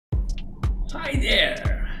Hi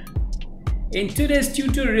there! In today's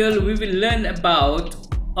tutorial we will learn about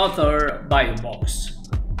author bio box,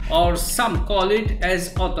 or some call it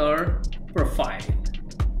as author profile.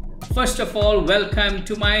 First of all, welcome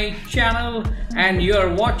to my channel and you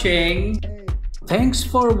are watching. Thanks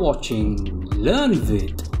for watching Learn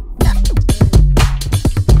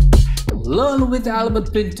with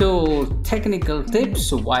Albert Pinto technical tips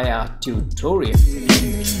via tutorial.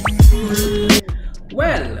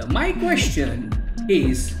 Well, my question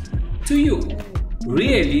is to you,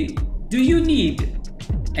 really, do you need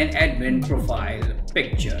an admin profile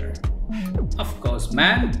picture? Of course,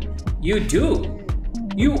 man, you do.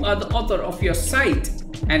 You are the author of your site,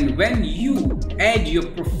 and when you add your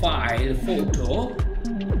profile photo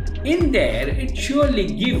in there, it surely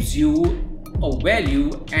gives you a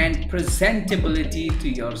value and presentability to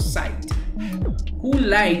your site. Who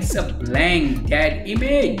likes a blank dead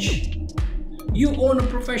image? You own a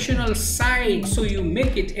professional site, so you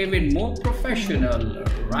make it even more professional,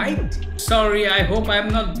 right? Sorry, I hope I'm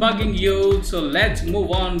not bugging you, so let's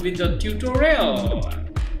move on with the tutorial.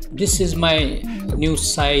 This is my new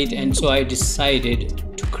site, and so I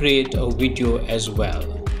decided to create a video as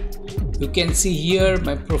well. You can see here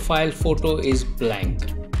my profile photo is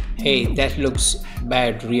blank. Hey, that looks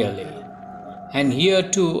bad really. And here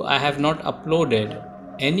too I have not uploaded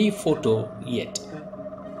any photo yet.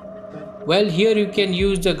 Well, here you can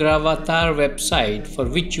use the Gravatar website, for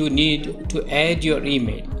which you need to add your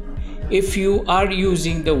email. If you are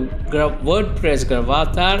using the WordPress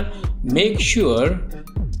Gravatar, make sure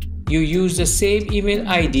you use the same email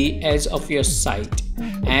ID as of your site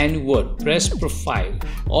and WordPress profile,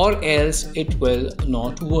 or else it will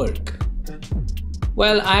not work.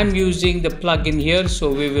 Well, I'm using the plugin here,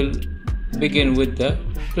 so we will begin with the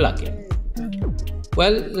plugin.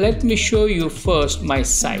 Well, let me show you first my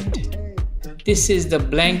site. This is the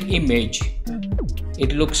blank image.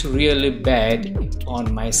 It looks really bad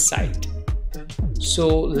on my site. So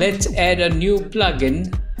let's add a new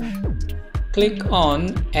plugin. Click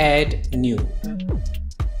on Add New.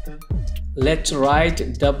 Let's write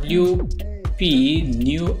WP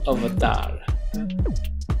New Avatar.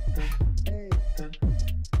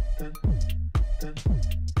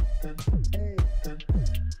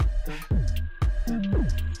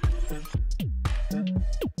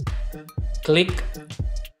 Click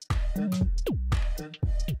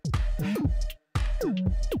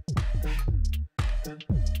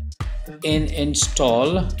in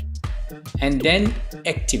Install and then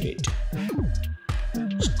activate.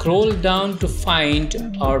 Scroll down to find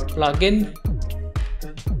our plugin.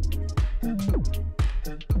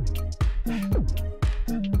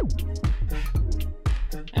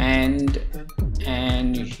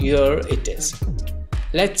 And here it is.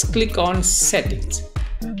 Let's click on Settings.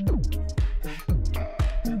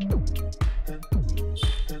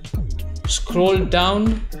 Scroll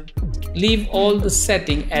down, leave all the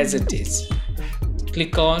setting as it is.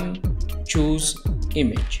 Click on Choose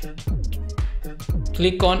Image.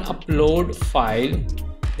 Click on Upload File,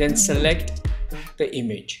 then select the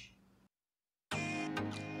image.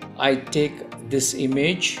 I take this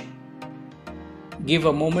image. Give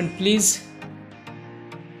a moment, please.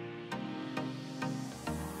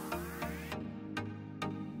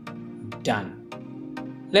 Done.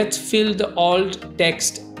 Let's fill the alt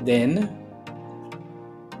text then.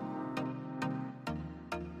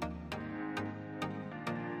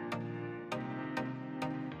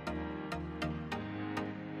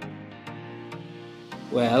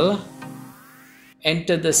 Well,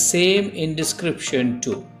 enter the same in description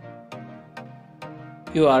too.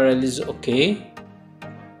 URL is okay.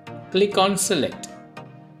 Click on Select.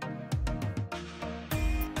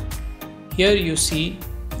 Here you see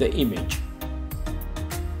the image.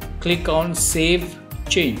 Click on Save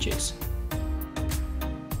Changes.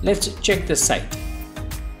 Let's check the site.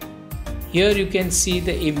 Here you can see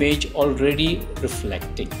the image already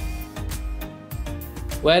reflecting.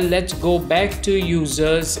 Well, let's go back to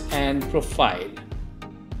Users and Profile.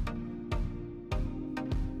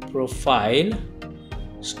 Profile.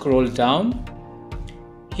 Scroll down.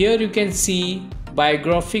 Here you can see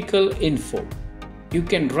biographical info. You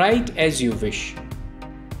can write as you wish.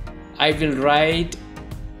 I will write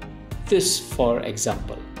this for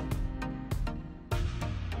example.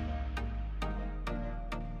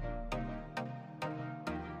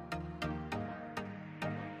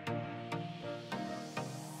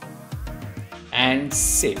 And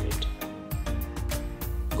save it.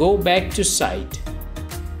 Go back to site.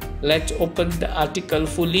 Let's open the article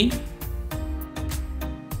fully.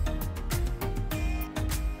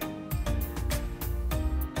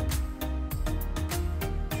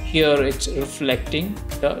 Here it's reflecting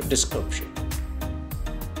the description.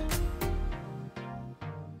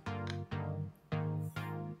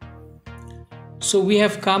 So we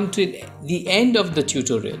have come to the end of the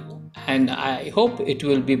tutorial, and I hope it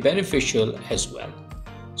will be beneficial as well.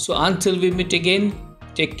 So until we meet again,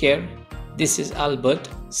 take care. This is Albert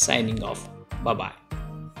signing off. Bye-bye.